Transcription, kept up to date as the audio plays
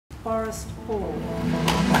Forrest Hall.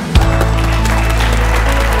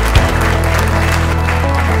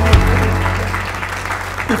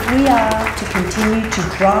 If we are to continue to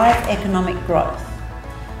drive economic growth,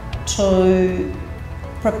 to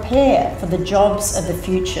prepare for the jobs of the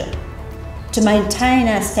future, to maintain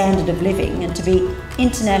our standard of living and to be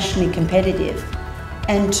internationally competitive,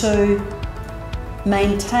 and to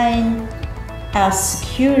maintain our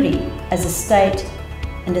security as a state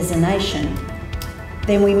and as a nation,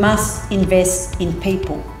 then we must invest in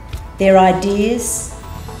people, their ideas,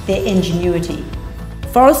 their ingenuity.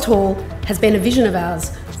 Forrest Hall has been a vision of ours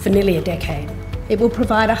for nearly a decade. It will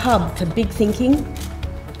provide a hub for big thinking,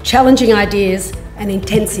 challenging ideas and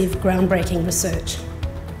intensive groundbreaking research.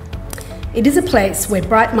 It is a place where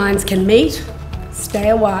bright minds can meet, stay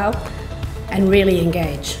a while and really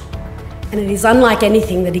engage. And it is unlike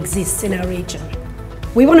anything that exists in our region.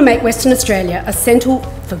 We want to make Western Australia a centre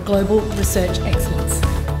for global research excellence.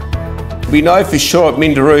 We know for sure at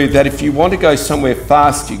Minderoo that if you want to go somewhere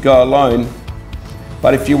fast, you go alone.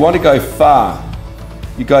 But if you want to go far,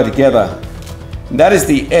 you go together. And that is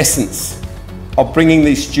the essence of bringing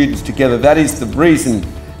these students together. That is the reason.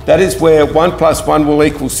 That is where 1 + 1 will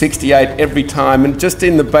equal 68 every time. And just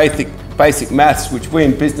in the basic maths, which we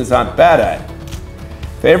in business aren't bad at,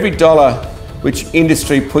 for every dollar which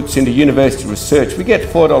industry puts into university research, we get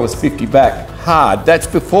 $4.50 back hard. That's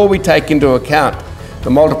before we take into account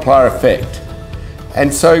the multiplier effect.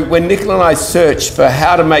 And so when Nicola and I search for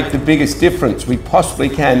how to make the biggest difference we possibly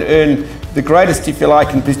can, earn the greatest, if you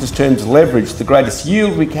like, in business terms, leverage, the greatest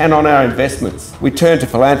yield we can on our investments, we turn to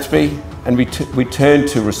philanthropy and we turn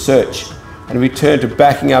to research and we turn to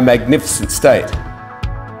backing our magnificent state.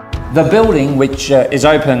 The building, which is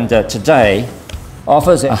opened today,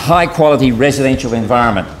 offers a high-quality residential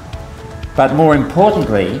environment, but more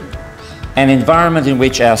importantly, an environment in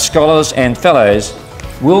which our scholars and fellows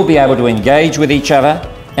will be able to engage with each other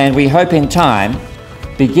and we hope in time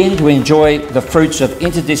begin to enjoy the fruits of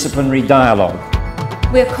interdisciplinary dialogue.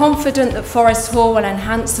 We're confident that Forrest Hall will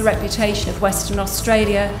enhance the reputation of Western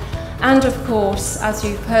Australia and of course, as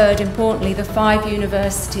you've heard, importantly, the 5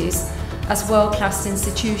 universities as world-class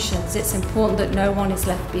institutions. It's important that no one is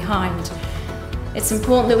left behind. It's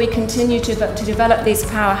important that we continue to develop these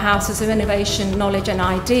powerhouses of innovation, knowledge and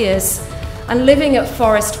ideas. And living at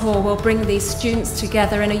Forrest Hall will bring these students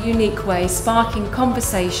together in a unique way, sparking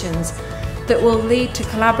conversations that will lead to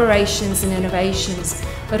collaborations and innovations,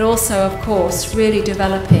 but also, of course, really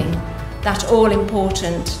developing that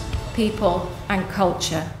all-important people and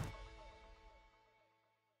culture.